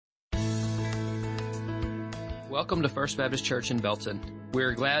Welcome to First Baptist Church in Belton. We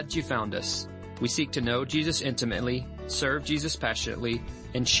are glad you found us. We seek to know Jesus intimately, serve Jesus passionately,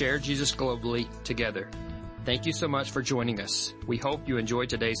 and share Jesus globally together. Thank you so much for joining us. We hope you enjoy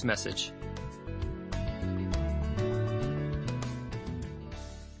today's message.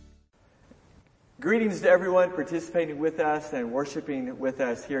 Greetings to everyone participating with us and worshiping with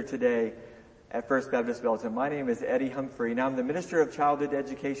us here today at First Baptist Belton. My name is Eddie Humphrey, and I'm the Minister of Childhood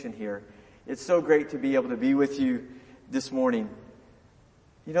Education here. It's so great to be able to be with you this morning.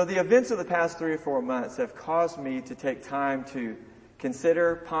 You know, the events of the past 3 or 4 months have caused me to take time to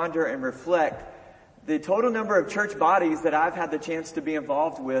consider, ponder, and reflect the total number of church bodies that I've had the chance to be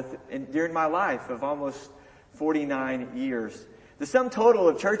involved with during my life of almost 49 years. The sum total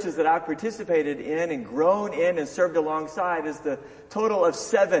of churches that I've participated in and grown in and served alongside is the total of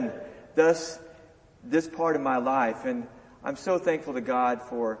 7, thus this part of my life. And I'm so thankful to God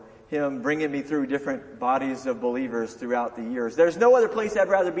for Him bringing me through different bodies of believers throughout the years. There's no other place I'd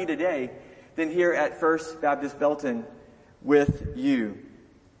rather be today than here at First Baptist Belton with you.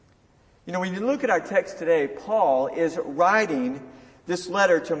 You know, when you look at our text today, Paul is writing this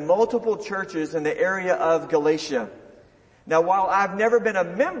letter to multiple churches in the area of Galatia. Now, while I've never been a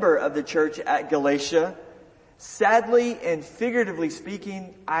member of the church at Galatia, sadly and figuratively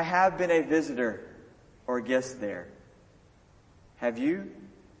speaking, I have been a visitor or guest there. Have you?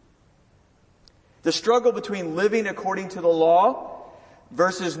 The struggle between living according to the law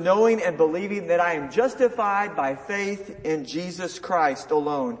versus knowing and believing that I am justified by faith in Jesus Christ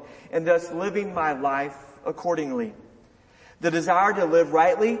alone, and thus living my life accordingly. The desire to live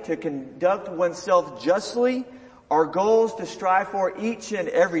rightly, to conduct oneself justly, are goals to strive for each and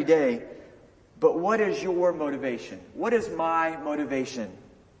every day. But what is your motivation? What is my motivation?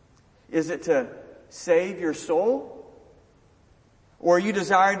 Is it to save your soul? Or are you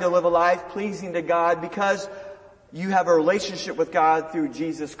desiring to live a life pleasing to God because you have a relationship with God through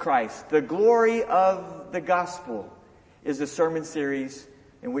Jesus Christ? The glory of the gospel is a sermon series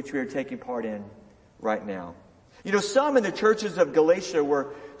in which we are taking part in right now. You know, some in the churches of Galatia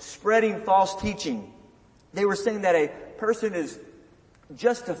were spreading false teaching. They were saying that a person is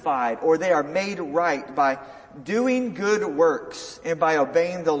justified or they are made right by doing good works and by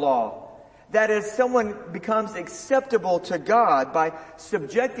obeying the law. That is, someone becomes acceptable to God by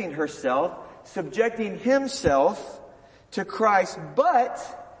subjecting subjecting himself to Christ, but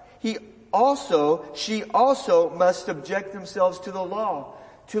she also must subject themselves to the law,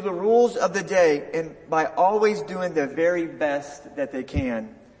 to the rules of the day, and by always doing the very best that they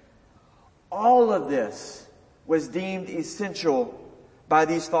can. All of this was deemed essential by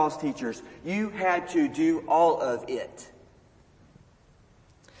these false teachers. You had to do all of it.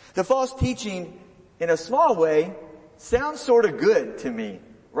 The false teaching, in a small way, sounds sort of good to me,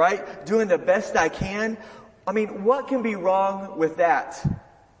 right? Doing the best I can. I mean, what can be wrong with that?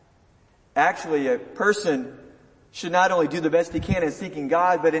 Actually, a person should not only do the best he can in seeking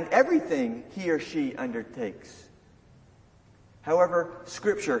God, but in everything he or she undertakes. However,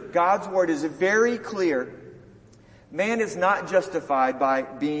 Scripture, God's Word, is very clear. Man is not justified by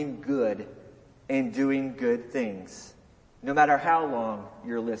being good and doing good things, no matter how long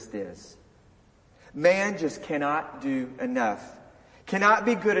your list is. Man just cannot do enough, cannot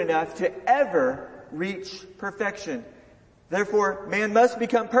be good enough to ever reach perfection. Therefore, man must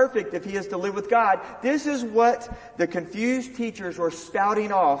become perfect if he is to live with God. This is what the confused teachers were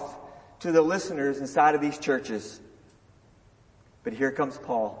spouting off to the listeners inside of these churches. But here comes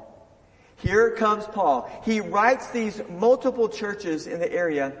Paul. Here comes Paul. He writes these multiple churches in the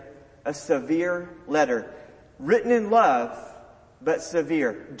area a severe letter, written in love, but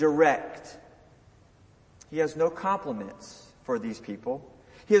severe, direct. He has no compliments for these people.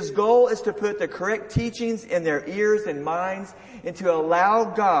 His goal is to put the correct teachings in their ears and minds and to allow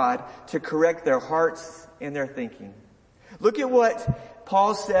God to correct their hearts and their thinking. Look at what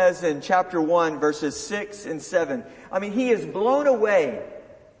Paul says in chapter 1, verses 6 and 7. I mean, he is blown away.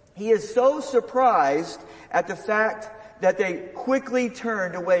 He is so surprised at the fact that they quickly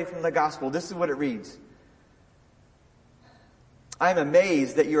turned away from the gospel. This is what it reads. I am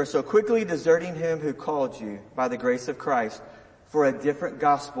amazed that you are so quickly deserting him who called you by the grace of Christ for a different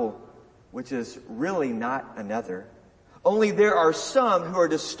gospel, which is really not another. Only there are some who are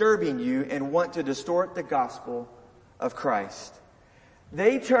disturbing you and want to distort the gospel of Christ.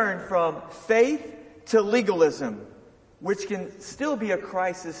 They turn from faith to legalism, which can still be a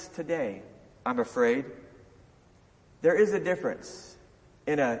crisis today, I'm afraid. There is a difference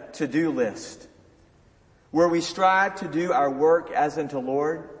in a to-do list where we strive to do our work as unto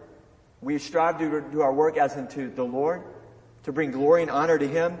Lord. We strive to do our work as unto the Lord, to bring glory and honor to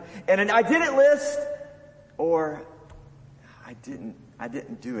Him. And an I didn't list or I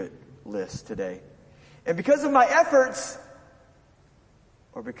didn't do it list today. And because of my efforts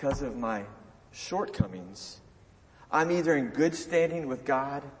or because of my shortcomings, I'm either in good standing with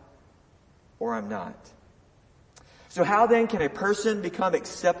God or I'm not. So how then can a person become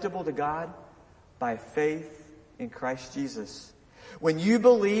acceptable to God? By faith in Christ Jesus. When you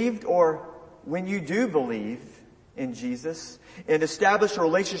believed, or when you do believe in Jesus and establish a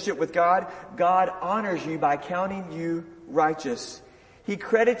relationship with God, God honors you by counting you righteous. He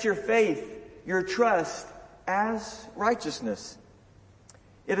credits your faith, your trust, as righteousness.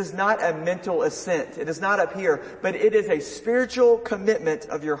 It is not a mental assent. It is not up here, but it is a spiritual commitment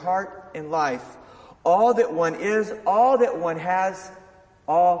of your heart and life. All that one is, all that one has,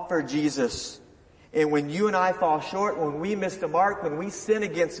 all for Jesus. And when you and I fall short, when we miss the mark, when we sin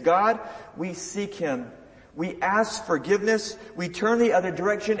against God, we seek Him. We ask forgiveness, we turn the other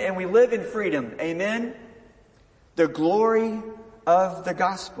direction, and we live in freedom. Amen? The glory of the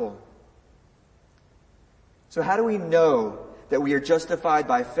gospel. So how do we know that we are justified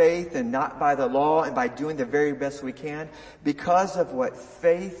by faith and not by the law and by doing the very best we can? Because of what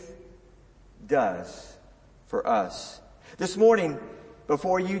faith does for us. This morning,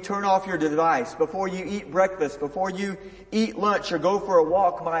 before you turn off your device, before you eat breakfast, before you eat lunch or go for a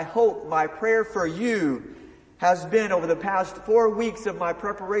walk, my hope, my prayer for you has been over the past 4 weeks of my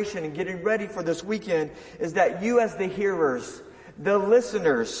preparation and getting ready for this weekend is that you as the hearers, the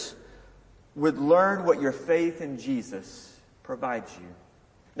listeners, would learn what your faith in Jesus provides you.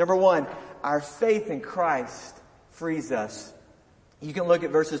 Number one, our faith in Christ frees us. You can look at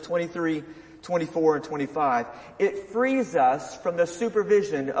verses 23, 24, and 25. It frees us from the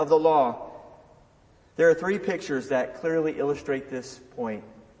supervision of the law. There are 3 pictures that clearly illustrate this point.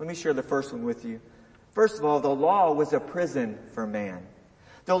 Let me share the first one with you. First of all, the law was a prison for man.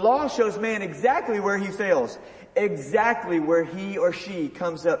 The law shows man exactly where he fails, exactly where he or she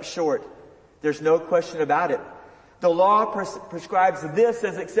comes up short. There's no question about it. The law prescribes this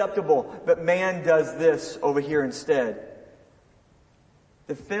as acceptable, but man does this over here instead.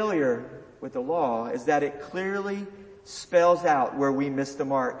 The failure with the law is that it clearly spells out where we miss the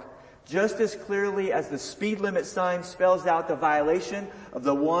mark, just as clearly as the speed limit sign spells out the violation of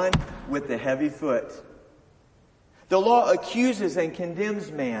the one with the heavy foot. The law accuses and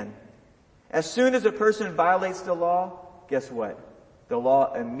condemns man. As soon as a person violates the law, guess what? The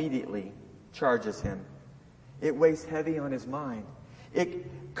law immediately charges him. It weighs heavy on his mind.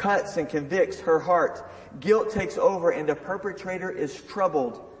 It cuts and convicts her heart. Guilt takes over and the perpetrator is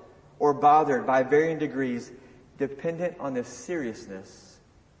troubled or bothered by varying degrees, dependent on the seriousness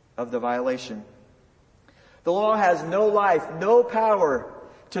of the violation. The law has no life, no power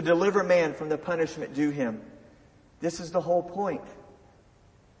to deliver man from the punishment due him. This is the whole point.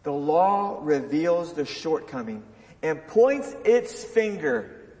 The law reveals the shortcoming and points its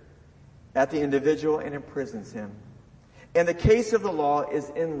finger at the individual and imprisons him. And the case of the law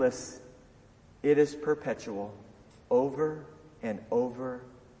is endless. It is perpetual, over and over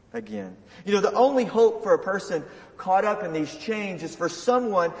again. You know, the only hope for a person caught up in these chains is for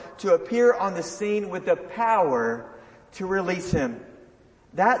someone to appear on the scene with the power to release him.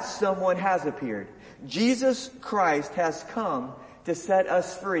 That someone has appeared. Jesus Christ has come to set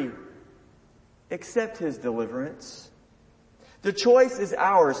us free. Accept His deliverance. The choice is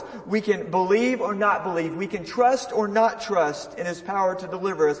ours. We can believe or not believe. We can trust or not trust in His power to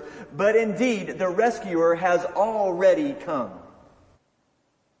deliver us. But indeed, the rescuer has already come.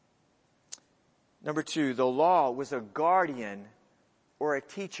 Number 2, the law was a guardian or a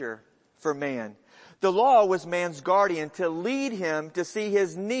teacher for man. The law was man's guardian to lead him to see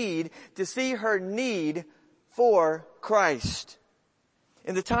his need, to see her need for Christ.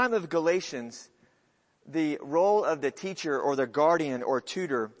 In the time of Galatians, the role of the teacher or the guardian or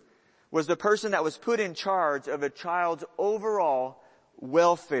tutor was the person that was put in charge of a child's overall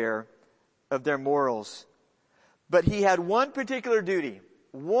welfare of their morals. But he had one particular duty,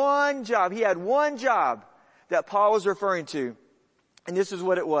 one job. He had one job that Paul was referring to. And this is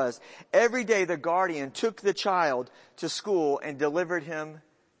what it was. Every day the guardian took the child to school and delivered him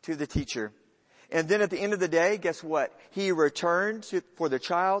to the teacher. And then at the end of the day, guess what? He returned for the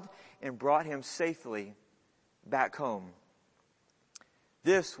child and brought him safely back home.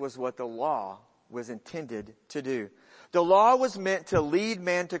 This was what the law was intended to do. The law was meant to lead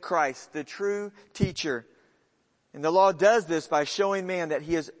man to Christ, the true teacher. And the law does this by showing man that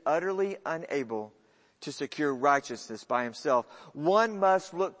he is utterly unable to secure righteousness by himself. One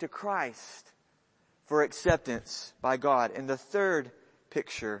must look to Christ for acceptance by God. And the third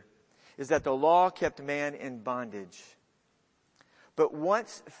picture is that the law kept man in bondage. But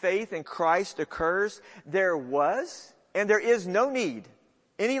once faith in Christ occurs, there was and there is no need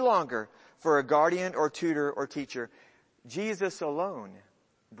any longer for a guardian or tutor or teacher. Jesus alone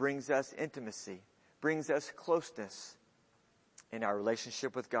brings us intimacy, brings us closeness in our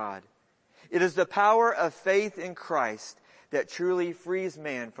relationship with God. It is the power of faith in Christ that truly frees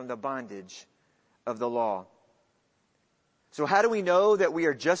man from the bondage of the law. So how do we know that we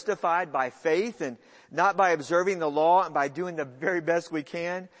are justified by faith and not by observing the law and by doing the very best we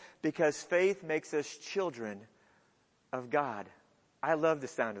can? Because faith makes us children of God. I love the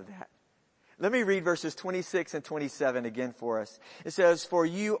sound of that. Let me read verses 26 and 27 again for us. It says, "For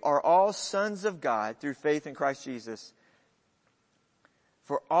you are all sons of God through faith in Christ Jesus.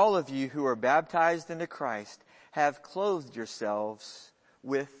 For all of you who are baptized into Christ have clothed yourselves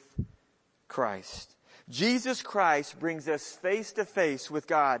with Christ." Jesus Christ brings us face to face with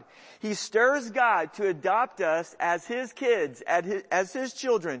God. He stirs God to adopt us as His kids, as His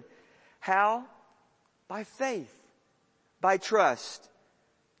children. How? By faith, by trust.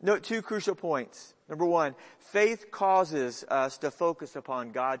 Note two crucial points. Number one, faith causes us to focus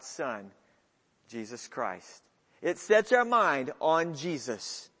upon God's Son, Jesus Christ. It sets our mind on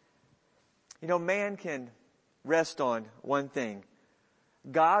Jesus. You know, man can rest on one thing.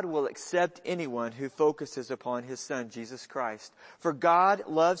 God will accept anyone who focuses upon His Son, Jesus Christ. For God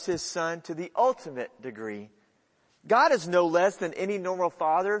loves His Son to the ultimate degree. God is no less than any normal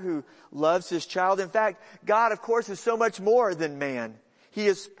father who loves his child. In fact, God, of course, is so much more than man. He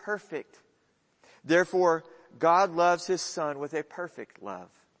is perfect. Therefore, God loves His Son with a perfect love.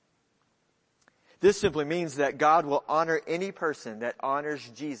 This simply means that God will honor any person that honors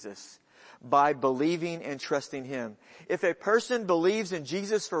Jesus by believing and trusting Him. If a person believes in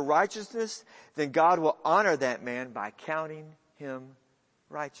Jesus for righteousness, then God will honor that man by counting him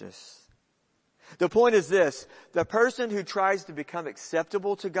righteous. The point is this: the person who tries to become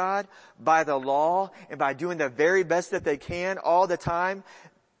acceptable to God by the law and by doing the very best that they can all the time,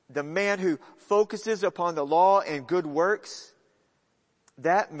 the man who focuses upon the law and good works,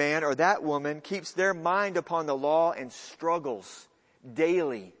 that man or that woman keeps their mind upon the law and struggles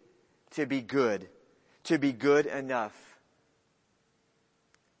daily to be good enough.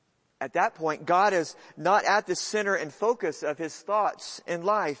 At that point, God is not at the center and focus of his thoughts in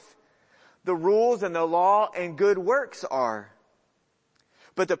life. The rules and the law and good works are.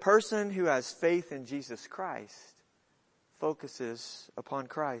 But the person who has faith in Jesus Christ focuses upon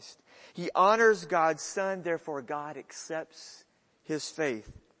Christ. He honors God's Son, therefore God accepts his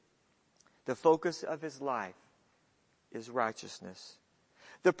faith. The focus of his life is righteousness.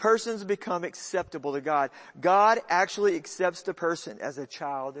 The persons become acceptable to God. God actually accepts the person as a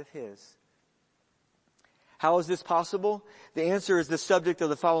child of His. How is this possible? The answer is the subject of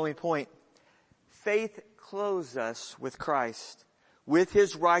the following point. Faith clothes us with Christ, with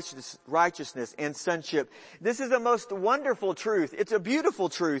His righteousness and sonship. This is a most wonderful truth. It's a beautiful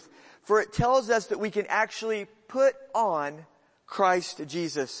truth, for it tells us that we can actually put on Christ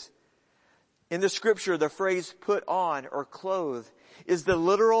Jesus. In the scripture, the phrase put on or clothe is the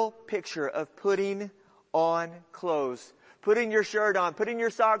literal picture of putting on clothes. Putting your shirt on, putting your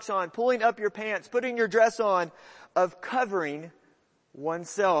socks on, pulling up your pants, putting your dress on, of covering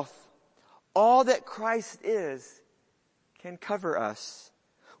oneself. All that Christ is can cover us.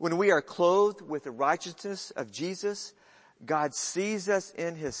 When we are clothed with the righteousness of Jesus, God sees us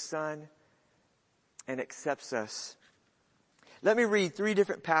in His Son and accepts us. Let me read 3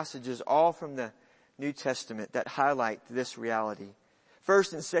 different passages, all from the New Testament, that highlight this reality.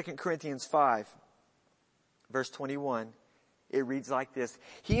 First, in 2 Corinthians 5, verse 21, it reads like this: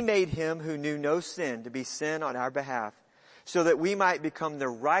 He made Him who knew no sin to be sin on our behalf, so that we might become the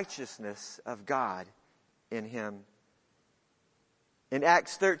righteousness of God in Him. In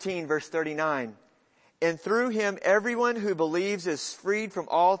Acts 13, verse 39, and through Him everyone who believes is freed from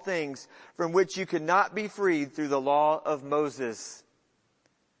all things from which you could not be freed through the law of Moses.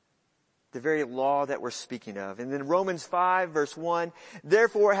 The very law that we're speaking of. And then Romans 5, verse 1,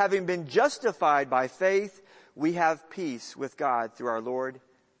 therefore, having been justified by faith, we have peace with God through our Lord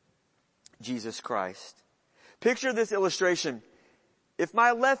Jesus Christ. Picture this illustration. If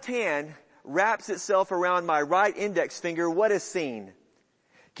my left hand wraps itself around my right index finger, what is seen?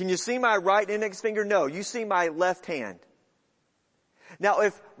 Can you see my right index finger? No, you see my left hand. Now,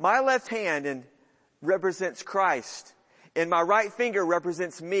 if my left hand represents Christ, and my right finger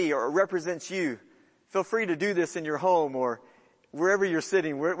represents me or represents you, feel free to do this in your home or wherever you're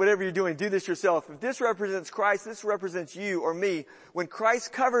sitting, whatever you're doing, do this yourself. If this represents Christ, this represents you or me. When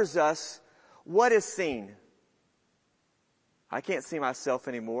Christ covers us, what is seen? I can't see myself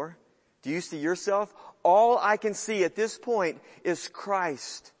anymore. Do you see yourself? all I can see at this point is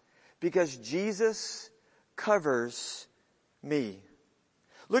Christ, because Jesus covers me.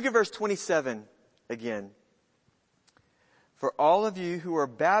 Look at verse 27 again. For all of you who are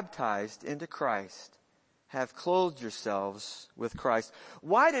baptized into Christ have clothed yourselves with Christ.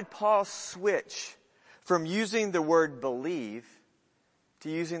 Why did Paul switch from using the word believe to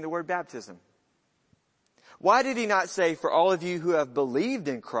using the word baptism? Why did he not say, for all of you who have believed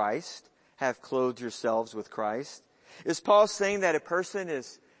in Christ have clothed yourselves with Christ? Is Paul saying that a person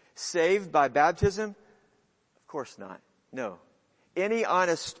is saved by baptism? Of course not. No. Any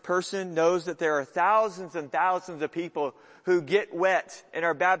honest person knows that there are thousands and thousands of people who get wet and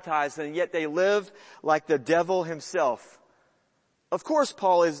are baptized, and yet they live like the devil himself. Of course,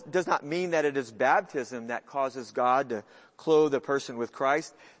 Paul does not mean that it is baptism that causes God to clothe a person with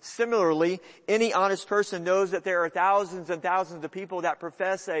Christ. Similarly, any honest person knows that there are thousands and thousands of people that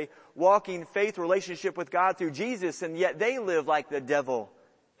profess a walking faith relationship with God through Jesus, and yet they live like the devil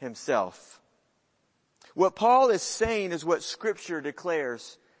himself. What Paul is saying is what Scripture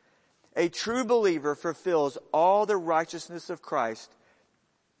declares. A true believer fulfills all the righteousness of Christ,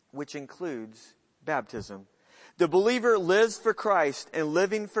 which includes baptism. The believer lives for Christ, and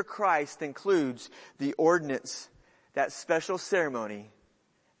living for Christ includes the ordinance, that special ceremony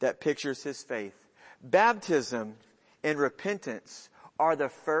that pictures his faith. Baptism and repentance are the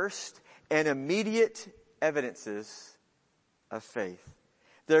first and immediate evidences of faith.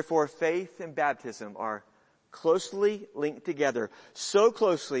 Therefore, faith and baptism are closely linked together, so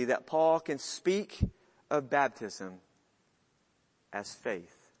closely that Paul can speak of baptism as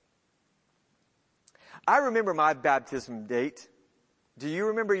faith. I remember my baptism date. Do you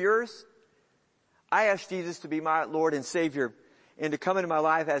remember yours? I asked Jesus to be my Lord and Savior and to come into my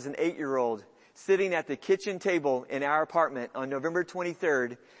life as an 8-year-old, sitting at the kitchen table in our apartment on November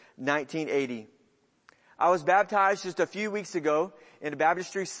 23rd, 1980. I was baptized just a few weeks ago in a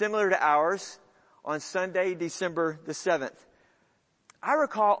baptistry similar to ours on Sunday, December the 7th. I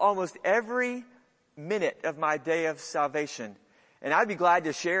recall almost every minute of my day of salvation. And I'd be glad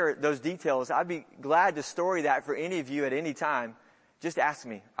to share those details. I'd be glad to story that for any of you at any time. Just ask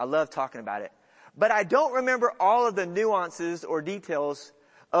me. I love talking about it. But I don't remember all of the nuances or details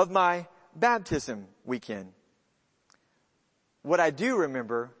of my baptism weekend. What I do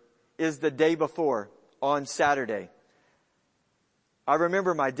remember is the day before, on Saturday. I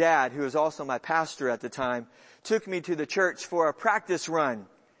remember my dad, who was also my pastor at the time, took me to the church for a practice run.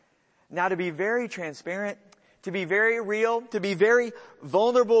 Now, to be very transparent, to be very real, to be very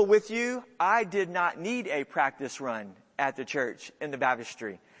vulnerable with you, I did not need a practice run at the church in the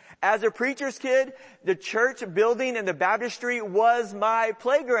baptistry. As a preacher's kid, the church building and the baptistry was my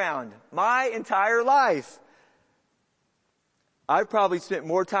playground, my entire life. I probably spent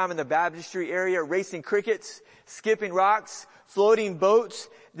more time in the baptistry area racing crickets, skipping rocks, floating boats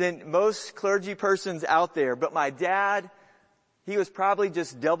than most clergy persons out there. But my dad, he was probably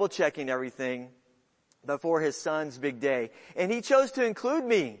just double checking everything before his son's big day. And he chose to include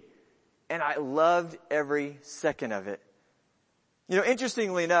me. And I loved every second of it. You know,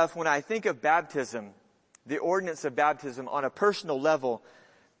 interestingly enough, when I think of baptism, the ordinance of baptism on a personal level,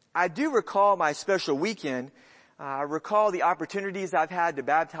 I do recall my special weekend. I recall the opportunities I've had to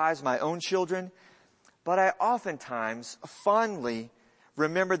baptize my own children. But I oftentimes fondly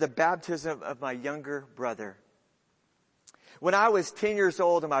remember the baptism of my younger brother. When I was 10 years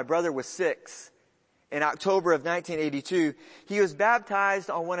old and my brother was 6, in October of 1982, he was baptized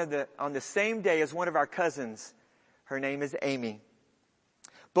on the same day as one of our cousins. Her name is Amy.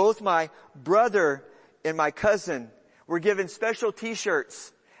 Both my brother and my cousin were given special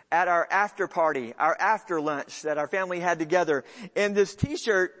t-shirts at our after party, our after lunch that our family had together. And this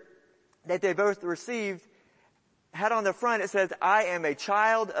t-shirt that they both received had on the front, it says, "I am a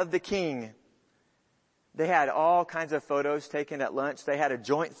child of the King." They had all kinds of photos taken at lunch. They had a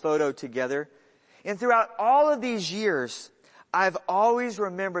joint photo together. And throughout all of these years, I've always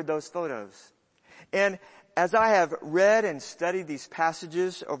remembered those photos. And as I have read and studied these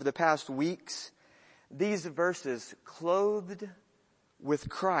passages over the past weeks, these verses, clothed with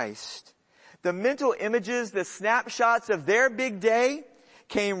Christ, the mental images, the snapshots of their big day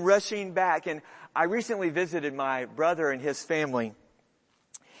came rushing back. And I recently visited my brother and his family.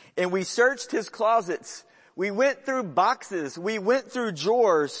 And we searched his closets. We went through boxes. We went through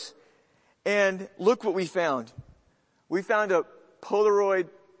drawers. And look what we found. We found a Polaroid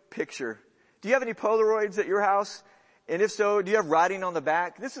picture. Do you have any Polaroids at your house? And if so, do you have writing on the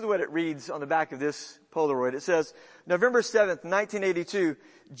back? This is what it reads on the back of this Polaroid. It says, November 7th, 1982,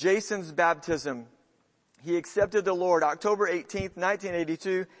 Jason's baptism. He accepted the Lord. October 18th,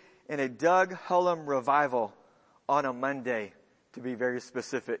 1982, in a Doug Hullum revival on a Monday, to be very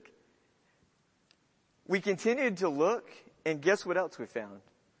specific. We continued to look, and guess what else we found?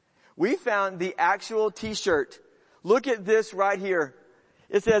 We found the actual t-shirt. Look at this right here.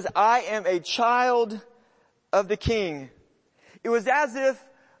 It says, I am a child of the King. It was as if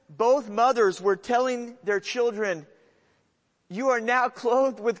both mothers were telling their children, you are now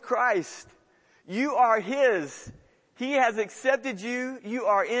clothed with Christ. You are His. He has accepted you. You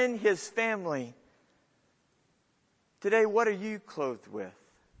are in His family. Today, what are you clothed with?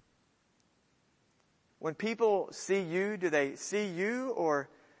 When people see you, do they see you or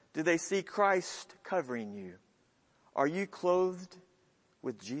do they see Christ covering you? Are you clothed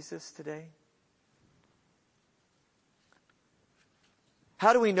with Jesus today?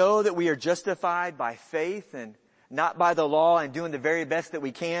 How do we know that we are justified by faith and not by the law and doing the very best that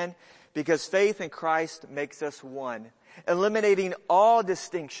we can? Because faith in Christ makes us one, eliminating all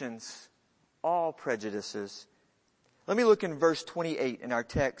distinctions, all prejudices. Let me look in verse 28 in our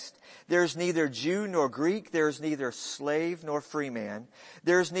text. There is neither Jew nor Greek. There is neither slave nor free man.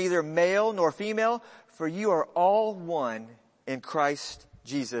 There is neither male nor female, for you are all one in Christ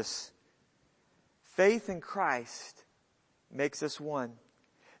Jesus. Faith in Christ makes us one.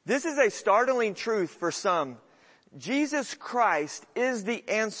 This is a startling truth for some. Jesus Christ is the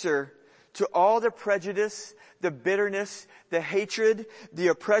answer to all the prejudice, the bitterness, the hatred, the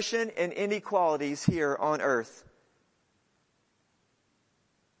oppression, and inequalities here on earth.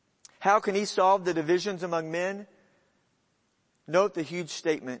 How can He solve the divisions among men? Note the huge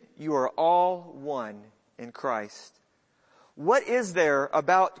statement, you are all one in Christ. What is there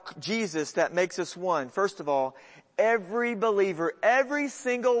about Jesus that makes us one? First of all, every believer, every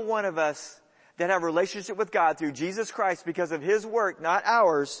single one of us that have a relationship with God through Jesus Christ because of His work, not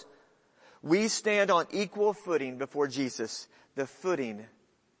ours, we stand on equal footing before Jesus, the footing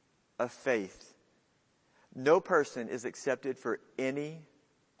of faith. No person is accepted for any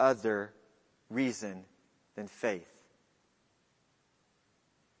other reason than faith.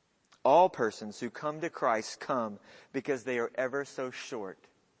 All persons who come to Christ come because they are ever so short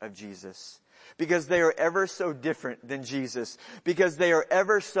of Jesus, because they are ever so different than Jesus, because they are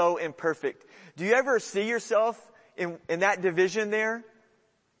ever so imperfect. Do you ever see yourself in that division there?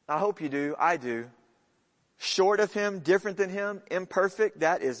 I hope you do. I do. Short of Him, different than Him, imperfect,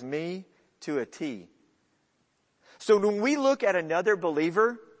 that is me to a T. So when we look at another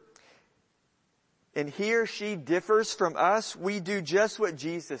believer, and he or she differs from us, we do just what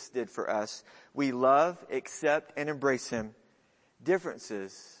Jesus did for us. We love, accept, and embrace Him.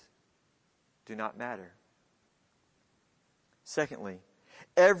 Differences do not matter. Secondly,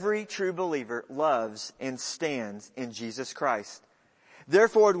 every true believer loves and stands in Jesus Christ.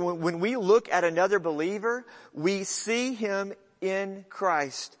 Therefore, when we look at another believer, we see him in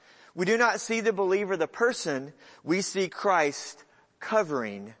Christ. We do not see the believer, the person. We see Christ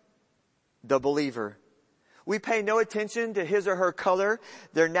covering the believer. We pay no attention to his or her color,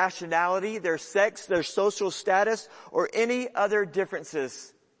 their nationality, their sex, their social status, or any other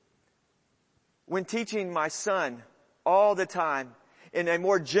differences. When teaching my son all the time, in a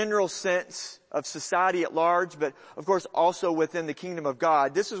more general sense of society at large, but of course also within the kingdom of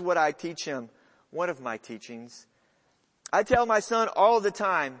God, this is what I teach him, one of my teachings. I tell my son all the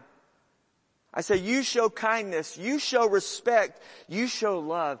time, I say, you show kindness, you show respect, you show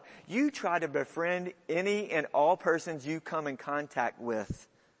love. You try to befriend any and all persons you come in contact with.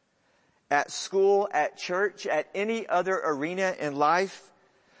 At school, at church, at any other arena in life.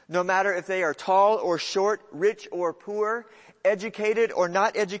 No matter if they are tall or short, rich or poor, educated or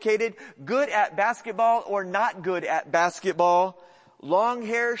not educated, good at basketball or not good at basketball, long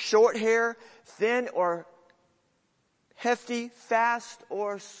hair, short hair, thin or hefty, fast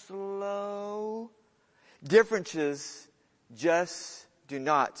or slow. Differences just do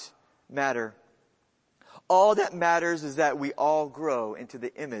not matter. All that matters is that we all grow into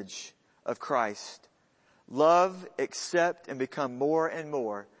the image of Christ. Love, accept, and become more and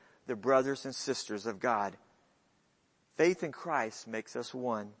more the brothers and sisters of God. Faith in Christ makes us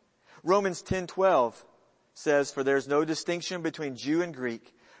one. Romans 10:12 says, for there is no distinction between Jew and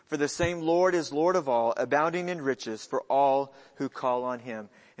Greek, for the same Lord is Lord of all, abounding in riches for all who call on Him.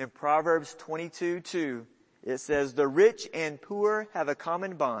 In Proverbs 22:2, it says, the rich and poor have a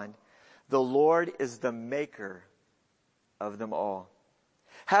common bond. The Lord is the maker of them all.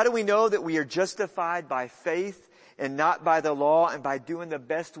 How do we know that we are justified by faith and not by the law and by doing the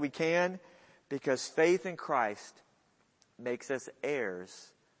best we can? Because faith in Christ makes us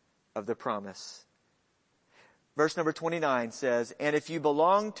heirs of the promise. Verse number 29 says, and if you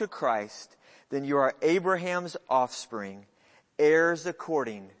belong to Christ, then you are Abraham's offspring, heirs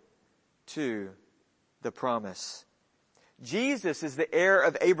according to the promise. Jesus is the heir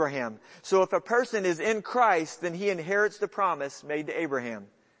of Abraham. So if a person is in Christ, then he inherits the promise made to Abraham.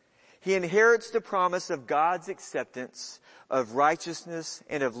 He inherits the promise of God's acceptance of righteousness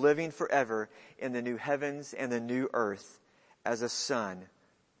and of living forever in the new heavens and the new earth as a son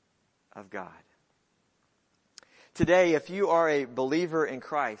of God. Today, if you are a believer in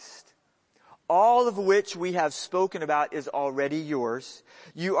Christ, all of which we have spoken about is already yours.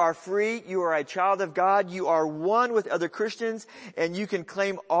 You are free. You are a child of God. You are one with other Christians, and you can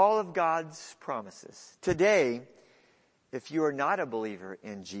claim all of God's promises. Today, if you are not a believer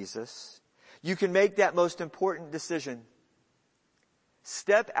in Jesus, you can make that most important decision.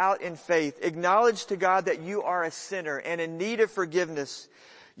 Step out in faith. Acknowledge to God that you are a sinner and in need of forgiveness.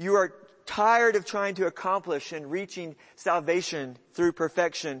 You are tired of trying to accomplish and reaching salvation through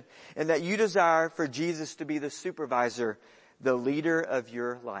perfection, and that you desire for Jesus to be the supervisor, the leader of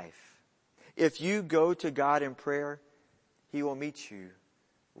your life. If you go to God in prayer, He will meet you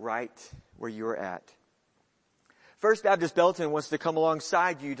right where you are at. First Baptist Belton wants to come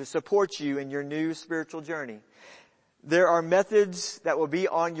alongside you to support you in your new spiritual journey. There are methods that will be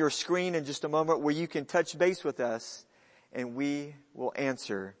on your screen in just a moment where you can touch base with us, and we will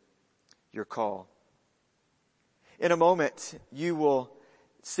answer your call. In a moment, you will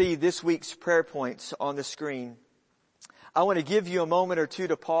see this week's prayer points on the screen. I want to give you a moment or two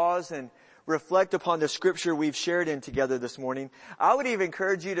to pause and reflect upon the scripture we've shared in together this morning. I would even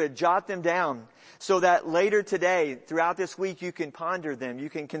encourage you to jot them down so that later today, throughout this week, you can ponder them, you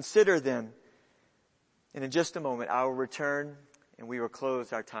can consider them. And in just a moment, I will return and we will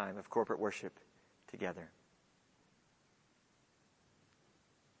close our time of corporate worship together.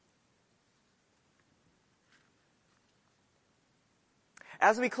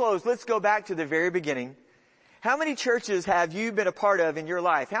 As we close, let's go back to the very beginning. How many churches have you been a part of in your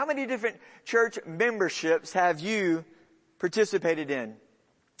life? How many different church memberships have you participated in?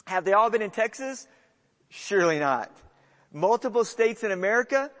 Have they all been in Texas? Surely not. Multiple states in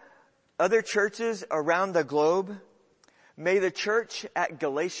America? Other churches around the globe? May the church at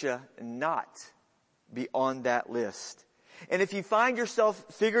Galatia not be on that list. And if you find yourself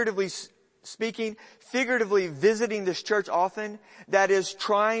figuratively visiting this church often, that is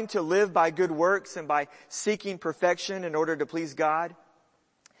trying to live by good works and by seeking perfection in order to please God,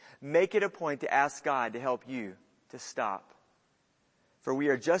 make it a point to ask God to help you to stop. For we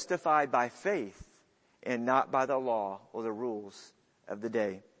are justified by faith and not by the law or the rules of the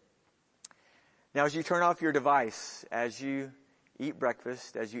day. Now, as you turn off your device, as you eat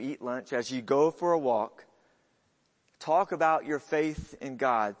breakfast, as you eat lunch, as you go for a walk, talk about your faith in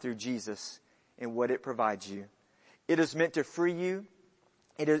God through Jesus and what it provides you. It is meant to free you.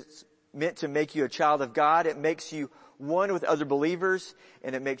 It is meant to make you a child of God. It makes you one with other believers,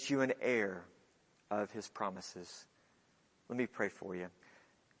 and it makes you an heir of His promises. Let me pray for you.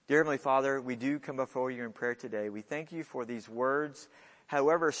 Dear Heavenly Father, we do come before you in prayer today. We thank you for these words,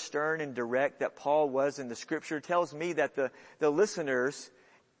 however stern and direct that Paul was in the scripture. Tells me that the listeners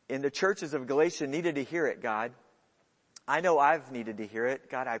in the churches of Galatia needed to hear it, God. I know I've needed to hear it.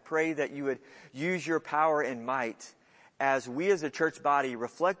 God, I pray that you would use your power and might as we as a church body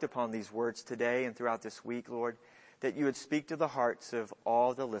reflect upon these words today and throughout this week, Lord, that you would speak to the hearts of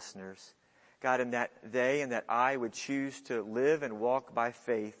all the listeners. God, and that they and that I would choose to live and walk by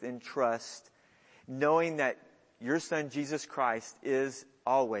faith and trust, knowing that your Son, Jesus Christ, is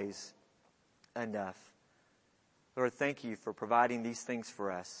always enough. Lord, thank you for providing these things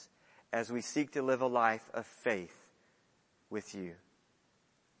for us as we seek to live a life of faith with you.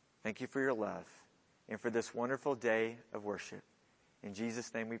 Thank you for your love and for this wonderful day of worship. In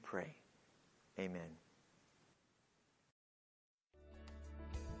Jesus' name we pray. Amen.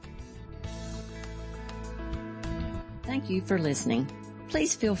 Thank you for listening.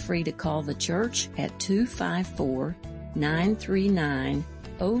 Please feel free to call the church at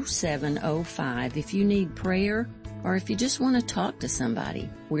 254-939-0705 if you need prayer or if you just want to talk to somebody.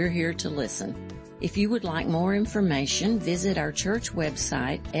 We're here to listen. If you would like more information, visit our church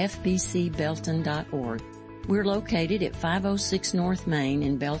website, fbcbelton.org. We're located at 506 North Main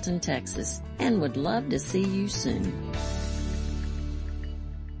in Belton, Texas, and would love to see you soon.